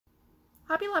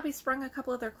Hobby Lobby sprung a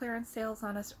couple of their clearance sales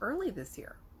on us early this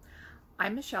year.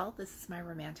 I'm Michelle, this is my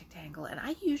romantic tangle, and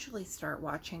I usually start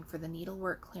watching for the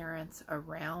needlework clearance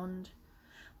around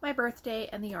my birthday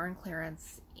and the yarn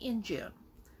clearance in June.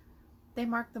 They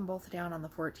mark them both down on the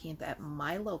 14th at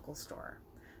my local store.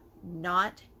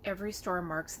 Not every store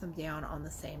marks them down on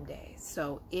the same day,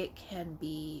 so it can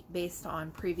be based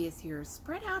on previous years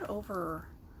spread out over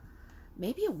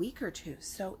maybe a week or two.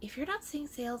 So if you're not seeing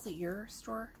sales at your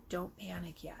store, don't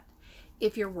panic yet.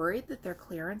 If you're worried that they're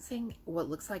clearancing what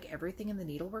looks like everything in the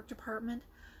needlework department,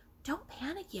 don't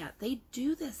panic yet. They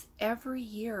do this every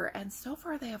year, and so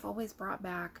far they have always brought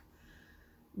back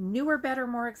newer, better,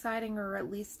 more exciting, or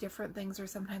at least different things, or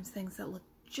sometimes things that look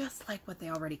just like what they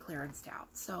already clearanced out.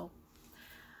 So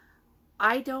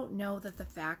I don't know that the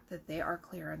fact that they are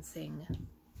clearancing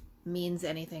means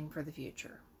anything for the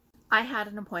future. I had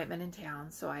an appointment in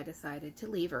town, so I decided to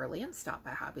leave early and stop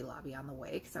by Hobby Lobby on the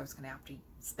way because I was going to have to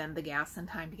spend the gas and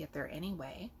time to get there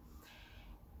anyway.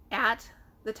 At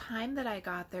the time that I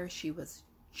got there, she was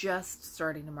just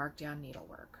starting to mark down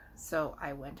needlework. So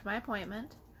I went to my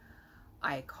appointment.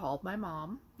 I called my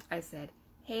mom. I said,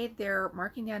 hey, they're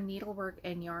marking down needlework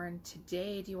and yarn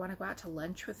today. Do you want to go out to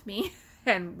lunch with me?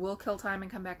 And we'll kill time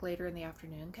and come back later in the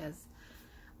afternoon because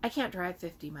I can't drive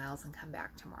 50 miles and come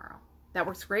back tomorrow. That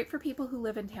works great for people who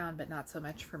live in town, but not so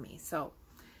much for me. So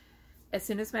as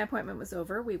soon as my appointment was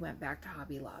over, we went back to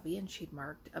Hobby Lobby and she'd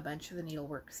marked a bunch of the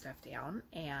needlework stuff down,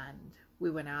 and we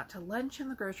went out to lunch in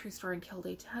the grocery store and killed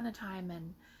a ton of time.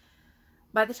 And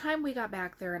by the time we got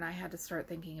back there and I had to start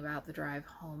thinking about the drive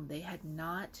home, they had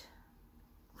not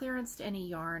clearanced any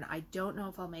yarn. I don't know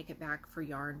if I'll make it back for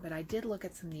yarn, but I did look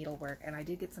at some needlework and I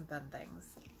did get some fun things.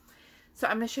 So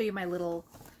I'm going to show you my little,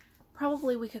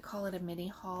 probably we could call it a mini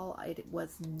haul. It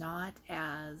was not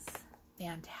as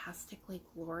fantastically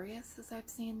glorious as I've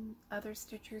seen other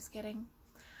stitchers getting.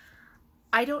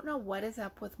 I don't know what is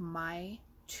up with my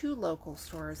two local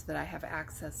stores that I have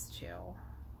access to.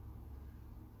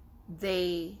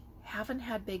 They haven't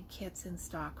had big kits in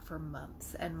stock for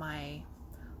months, and my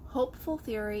hopeful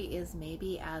theory is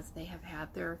maybe as they have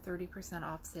had their 30%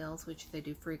 off sales, which they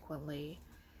do frequently,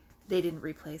 they didn't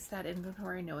replace that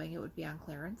inventory knowing it would be on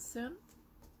clearance soon.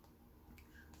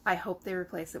 I hope they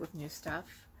replace it with new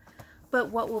stuff, but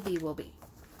what will be will be.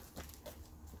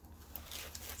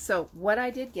 So what I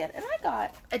did get, and I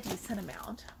got a decent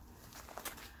amount,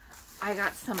 I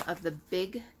got some of the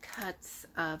big cuts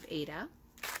of Ada.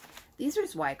 These are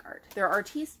Zweigart. They're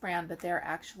Artiste brand, but they're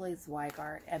actually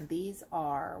Zweigart, and these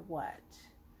are, what,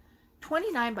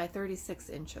 29 by 36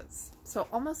 inches, so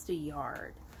almost a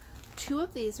yard. Two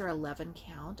of these are 11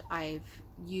 count. I've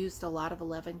used a lot of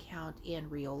 11 count in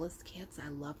Riola's kits. I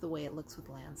love the way it looks with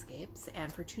landscapes,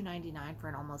 and for $2.99 for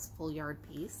an almost full yard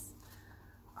piece,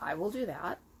 I will do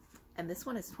that. And this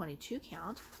one is 22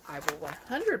 count. I will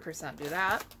 100% do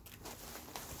that.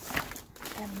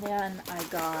 And then I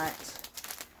got,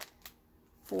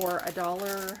 for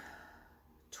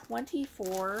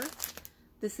 $1.24,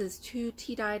 this is 2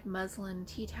 tea-dyed muslin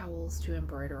tea towels to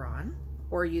embroider on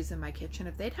or use in my kitchen.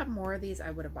 If they'd have more of these,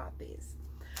 I would have bought these.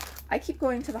 I keep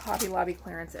going to the Hobby Lobby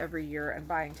clearance every year and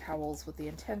buying towels with the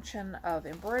intention of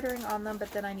embroidering on them, but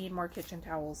then I need more kitchen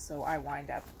towels, so I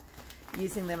wind up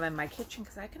using them in my kitchen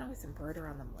because I can always embroider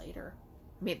on them later.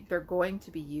 I mean, they're going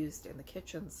to be used in the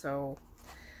kitchen, so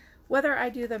whether I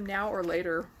do them now or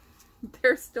later,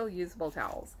 they're still usable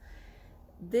towels.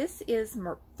 This is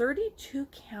 32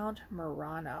 count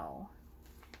Murano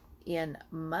in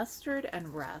mustard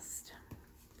and rust.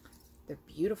 They're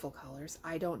beautiful colors.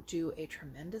 I don't do a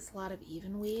tremendous lot of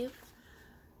even weave,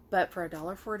 but for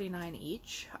 $1.49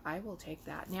 each, I will take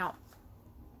that. Now,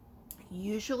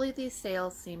 usually these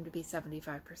sales seem to be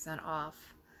 75%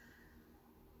 off.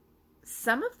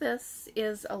 Some of this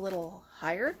is a little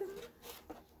higher than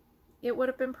it would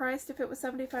have been priced if it was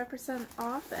 75%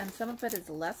 off, and some of it is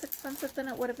less expensive than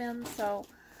it would have been, so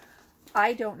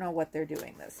I don't know what they're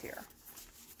doing this year.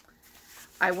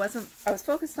 I was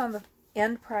focused on the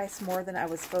end price more than I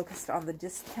was focused on the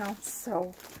discounts,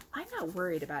 so I'm not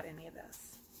worried about any of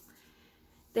this.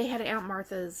 They had Aunt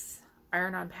Martha's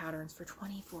iron-on patterns for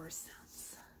 24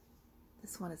 cents.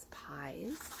 This one is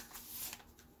pies.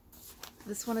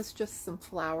 This one is just some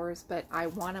flowers, but I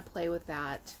want to play with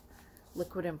that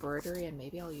liquid embroidery, and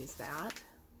maybe I'll use that.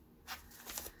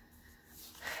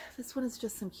 This one is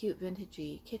just some cute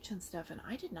vintagey kitchen stuff, and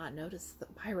I did not notice the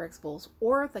Pyrex bowls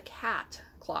or the cat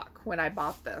clock when I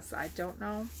bought this. I don't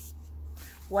know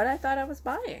what I thought I was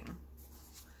buying.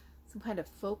 Some kind of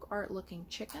folk art looking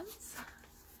chickens.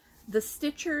 The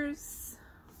Stitchers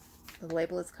The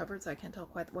label is covered, so I can't tell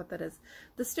quite what that is.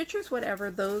 The Stitchers, whatever,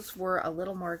 those were a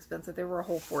little more expensive. They were a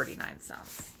whole 49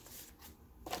 cents.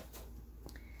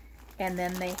 And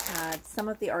then they had some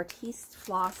of the Artiste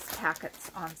Floss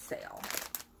packets on sale.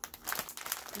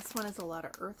 This one is a lot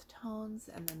of earth tones,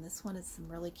 and then this one is some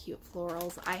really cute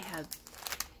florals. I have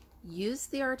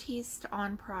used the Artiste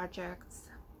on projects.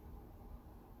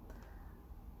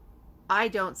 I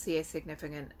don't see a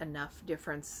significant enough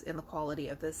difference in the quality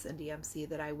of this in DMC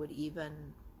that I would even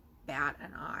bat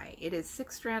an eye. It is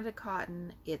 6-stranded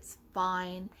cotton. It's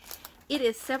fine. It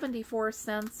is 74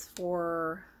 cents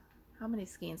for, how many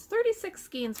skeins? 36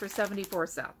 skeins for 74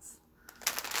 cents.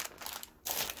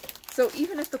 So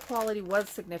even if the quality was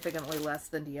significantly less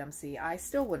than DMC, I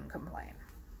still wouldn't complain.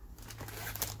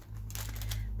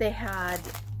 They had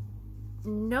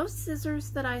no scissors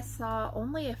that I saw,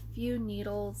 only a few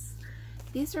needles.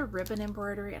 These are ribbon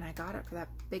embroidery, and I got it for that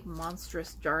big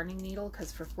monstrous darning needle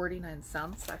because for 49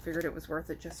 cents, I figured it was worth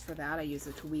it just for that. I use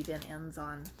it to weave in ends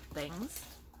on things.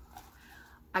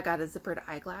 I got a zippered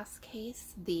eyeglass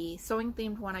case, the sewing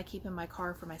themed one I keep in my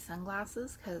car for my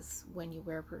sunglasses, because when you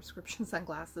wear prescription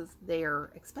sunglasses,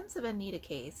 they're expensive and need a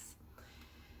case.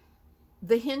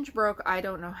 The hinge broke I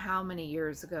don't know how many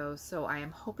years ago, so I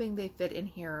am hoping they fit in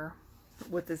here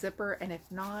with the zipper, and if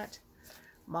not,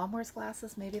 Mom wears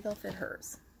glasses, maybe they'll fit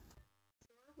hers.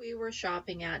 The store we were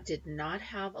shopping at did not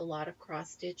have a lot of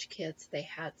cross-stitch kits. They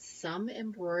had some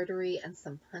embroidery and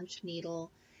some punch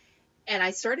needle. And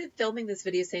I started filming this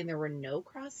video saying there were no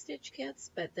cross-stitch kits,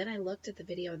 but then I looked at the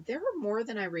video and there were more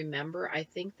than I remember. I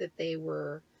think that they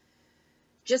were,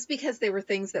 just because they were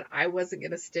things that I wasn't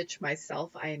going to stitch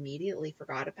myself, I immediately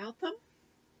forgot about them.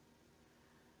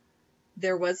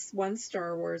 There was one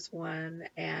Star Wars one,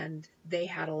 and they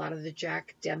had a lot of the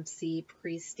Jack Dempsey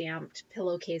pre-stamped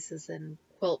pillowcases and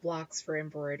quilt blocks for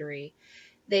embroidery.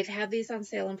 They've had these on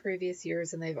sale in previous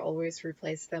years, and they've always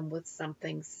replaced them with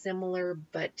something similar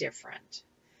but different.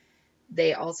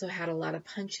 They also had a lot of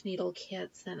punch needle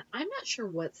kits, and I'm not sure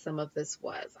what some of this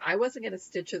was. I wasn't going to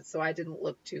stitch it, so I didn't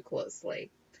look too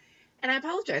closely. And I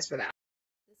apologize for that.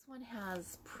 This one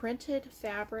has printed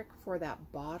fabric for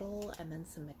that bottle, and then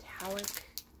some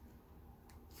metallic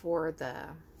for the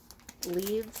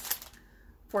leaves.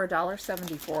 For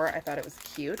 $1.74, I thought it was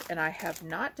cute, and I have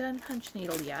not done punch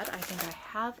needle yet. I think I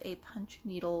have a punch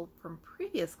needle from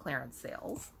previous clearance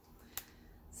sales.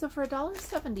 So for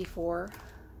 $1.74,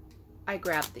 I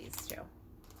grabbed these two.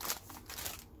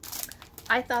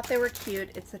 I thought they were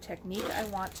cute. It's a technique I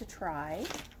want to try.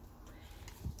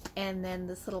 And then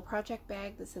this little project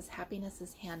bag that says Happiness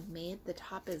is Handmade. The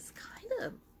top is kind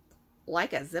of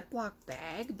like a Ziploc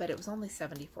bag, but it was only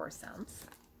 74 cents.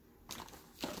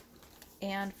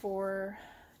 And for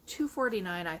 $2.49,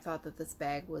 I thought that this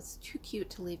bag was too cute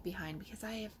to leave behind because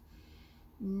I have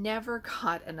never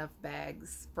got enough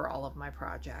bags for all of my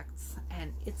projects.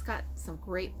 And it's got some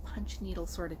great punch needle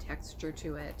sort of texture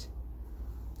to it.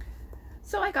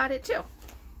 So I got it too.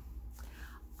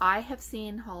 I have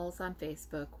seen hauls on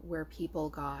Facebook where people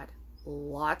got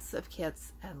lots of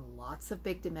kits and lots of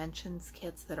big dimensions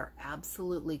kits that are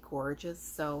absolutely gorgeous.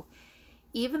 So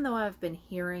even though I've been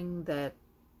hearing that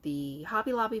the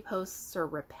Hobby Lobby posts are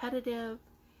repetitive,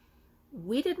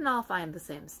 we didn't all find the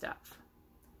same stuff.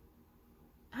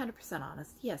 100%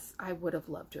 honest, yes, I would have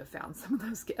loved to have found some of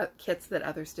those kits that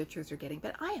other stitchers are getting,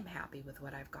 but I am happy with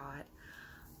what I've got.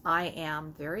 I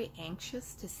am very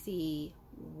anxious to see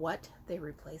what they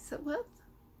replace it with.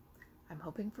 I'm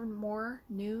hoping for more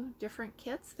new, different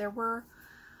kits. There were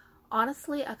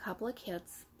honestly a couple of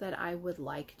kits that I would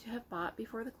like to have bought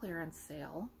before the clearance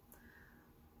sale.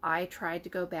 I tried to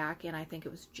go back in, I think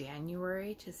it was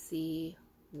January, to see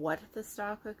what the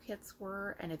stock of kits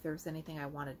were and if there was anything I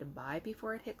wanted to buy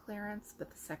before it hit clearance, but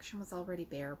the section was already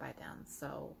bare by then,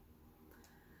 so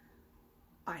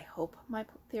I hope my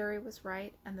theory was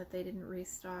right and that they didn't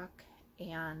restock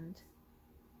and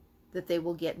that they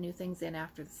will get new things in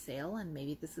after the sale, and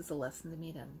maybe this is a lesson to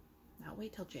me to not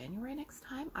wait till January next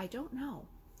time. I don't know.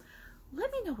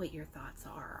 Let me know what your thoughts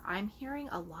are. I'm hearing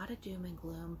a lot of doom and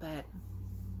gloom, but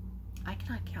I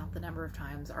cannot count the number of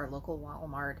times our local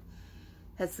Walmart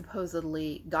has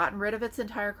supposedly gotten rid of its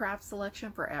entire craft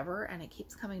selection forever, and it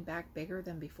keeps coming back bigger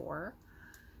than before.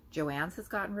 Joann's has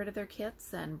gotten rid of their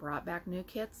kits and brought back new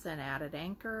kits and added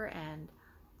Anchor, and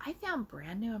I found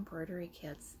brand new embroidery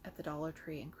kits at the Dollar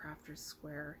Tree in Crafters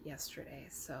Square yesterday,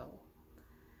 so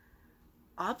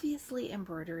obviously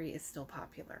embroidery is still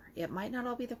popular. It might not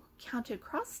all be the counted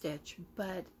cross stitch,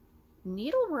 but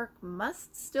needlework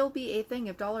must still be a thing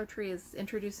if Dollar Tree is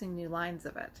introducing new lines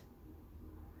of it.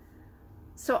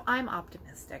 So I'm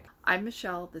optimistic. I'm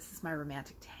Michelle. This is my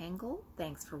romantic tangle.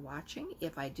 Thanks for watching.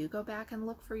 If I do go back and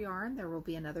look for yarn, there will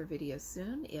be another video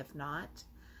soon. If not,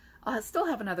 I'll still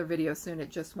have another video soon. It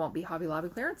just won't be Hobby Lobby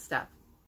clearance stuff.